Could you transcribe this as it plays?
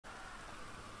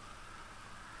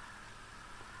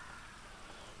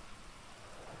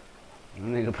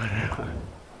nigga put it on.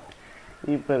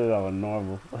 He put it on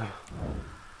normal.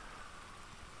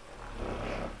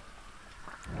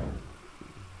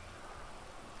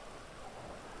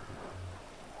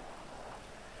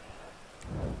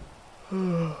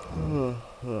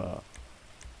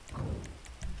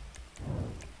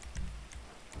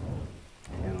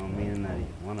 And on me and Nutty,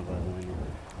 one of us winning.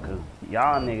 Cause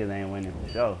y'all niggas ain't winning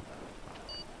for sure.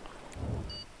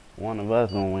 One of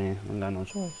us gonna win. I got no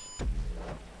choice.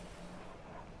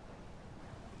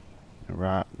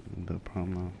 Rock the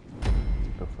promo.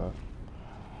 The fuck.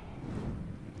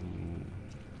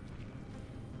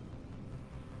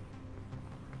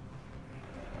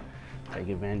 Take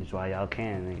advantage while y'all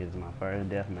can, niggas. It's my first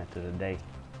death match of the day.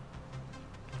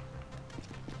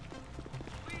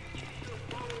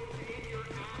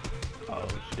 Oh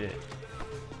shit.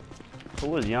 Who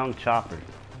was Young Chopper?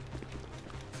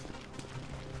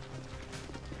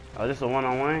 Oh, this a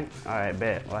one-on-one? Alright,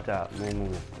 bet. Watch out. I ain't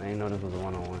moving. I ain't know this was a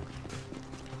one-on-one.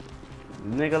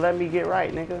 Nigga, let me get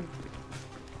right, nigga.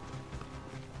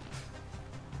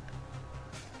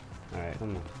 Alright,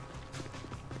 come on.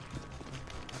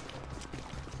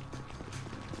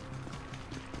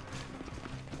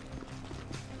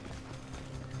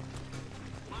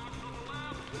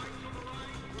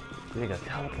 Nigga,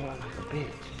 teleport like a bitch.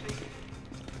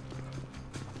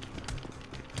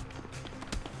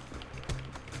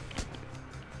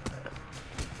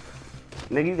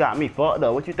 Nigga, you got me fucked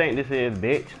up. What you think this is,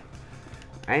 bitch?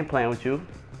 I ain't playing with you.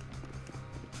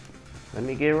 Let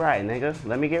me get right, nigga.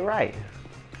 Let me get right.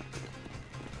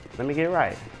 Let me get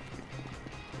right.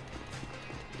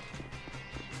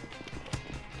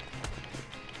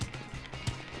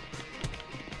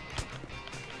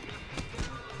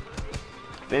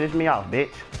 Finish me off,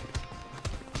 bitch.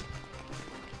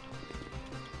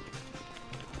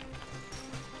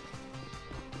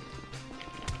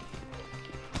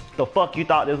 The fuck you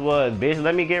thought this was, bitch?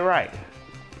 Let me get right.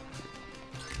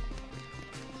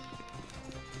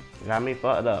 Got me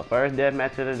fucked up. First death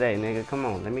match of the day, nigga. Come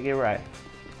on, let me get right.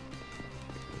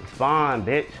 Spawn,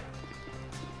 bitch.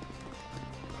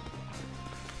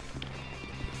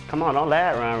 Come on, don't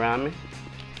lag run around me.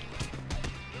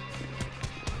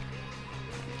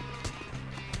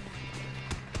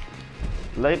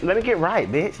 Let me get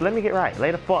right, bitch. Let me get right.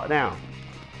 Lay the fuck down.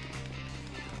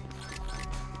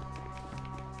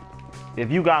 If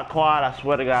you got quad, I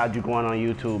swear to God, you going on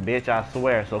YouTube, bitch. I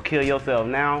swear. So kill yourself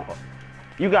now.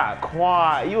 You got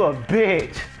quad. You a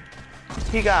bitch.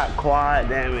 He got quad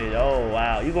damage. Oh,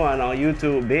 wow. You going on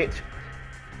YouTube, bitch.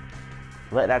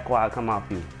 Let that quad come off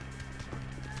you.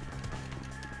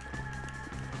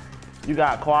 You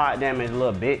got quad damage,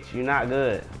 little bitch. You not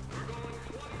good.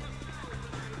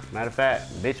 Matter of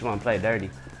fact, bitch wanna play dirty.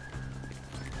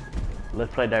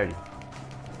 Let's play dirty.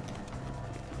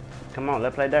 Come on,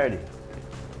 let's play dirty.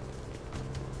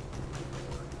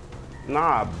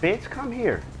 Nah, bitch, come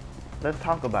here. Let's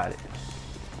talk about it.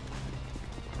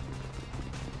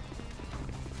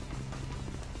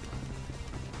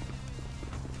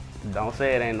 Don't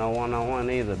say it ain't no one-on-one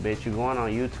either, bitch. You going on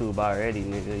YouTube already,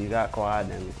 nigga. You got quad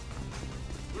damage.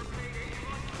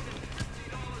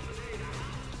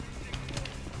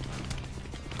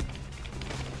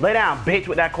 Lay down, bitch,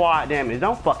 with that quad damage.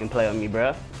 Don't fucking play with me,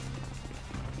 bruh.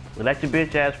 But let your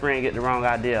bitch ass friend get the wrong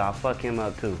idea. I'll fuck him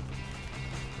up too.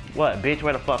 What, bitch?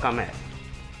 Where the fuck I'm at?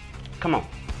 Come on.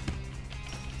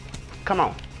 Come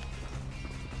on.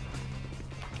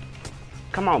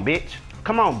 Come on, bitch.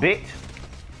 Come on, bitch.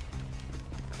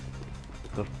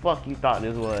 The fuck you thought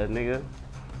this was, nigga?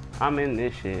 I'm in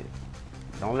this shit.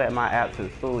 Don't let my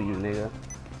absence fool you, nigga.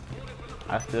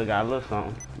 I still got a little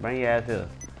something. Bring your ass here.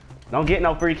 Don't get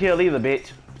no free kill either,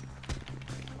 bitch.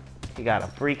 He got a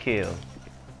free kill.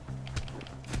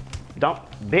 Don't,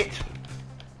 bitch.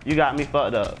 You got me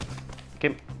fucked up.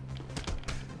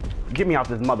 Get me off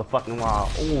this motherfucking wall.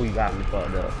 Ooh, you got me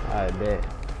fucked up. I bet.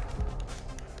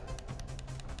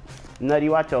 Nutty,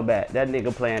 watch your back. That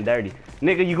nigga playing dirty.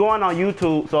 Nigga, you going on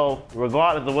YouTube, so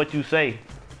regardless of what you say,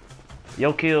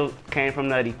 your kill came from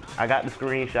Nutty. I got the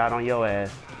screenshot on your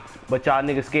ass. But y'all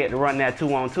niggas scared to run that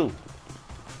 2-on-2.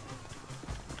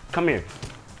 Come here.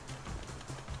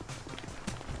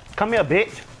 Come here,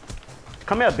 bitch.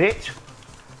 Come here, bitch.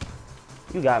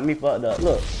 You got me fucked up.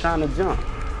 Look, trying to jump.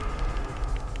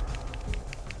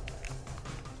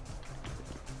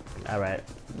 Alright,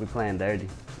 we playing dirty.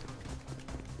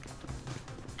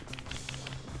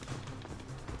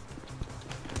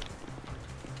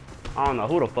 I don't know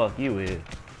who the fuck you is.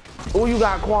 Ooh, you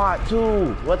got quad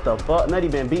too. What the fuck? Nutty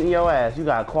been beating your ass. You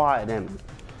got quad damage.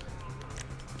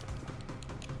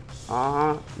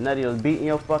 Nutty was beating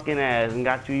your fucking ass and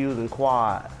got you using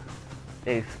quad.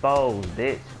 Exposed,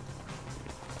 bitch.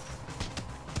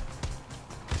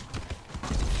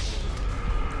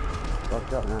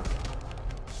 Fucked up now.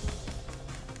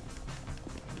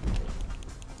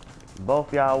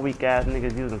 Both y'all weak ass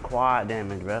niggas using quad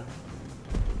damage, bro.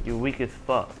 You weak as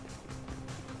fuck.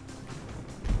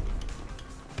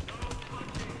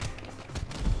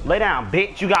 Lay down,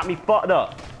 bitch. You got me fucked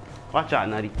up. Watch out,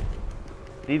 Nutty.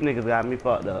 These niggas got me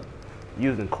fucked up.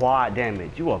 Using quad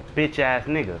damage. You a bitch ass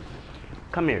nigga.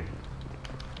 Come here.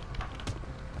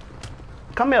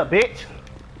 Come here, bitch.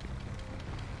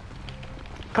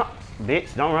 Come,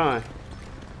 bitch. Don't run.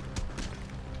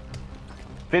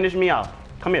 Finish me off.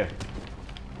 Come here.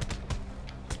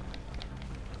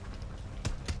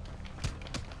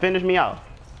 Finish me off.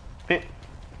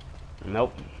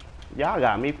 Nope. Y'all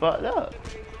got me fucked up.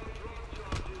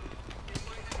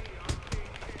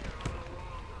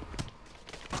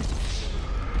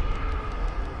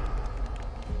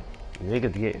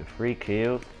 Niggas getting free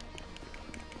kills.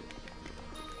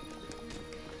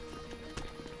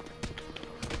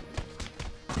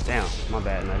 Damn, my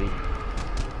bad, Nutty.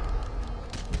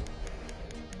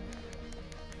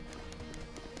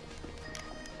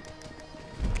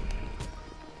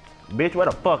 Bitch, where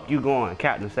the fuck you going,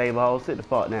 Captain Save-A-Hole? Sit the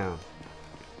fuck down.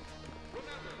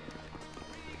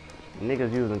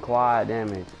 Niggas using quad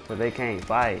damage, but they can't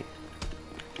fight.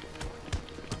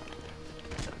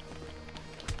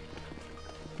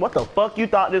 What the fuck you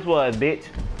thought this was, bitch?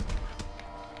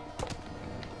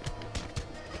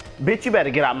 Bitch, you better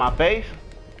get out my face.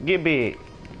 Get big.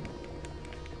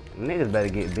 Niggas better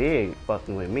get big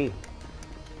fucking with me.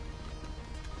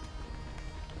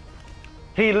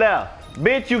 He left.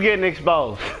 Bitch, you getting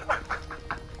exposed.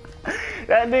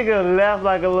 That nigga left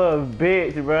like a little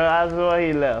bitch, bro. I swear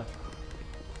he left.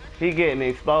 He getting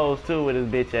exposed too with his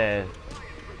bitch ass.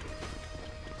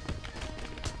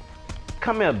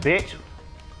 Come here, bitch.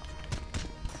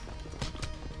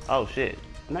 Oh shit.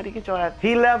 Nutty, get your ass.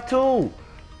 He left too.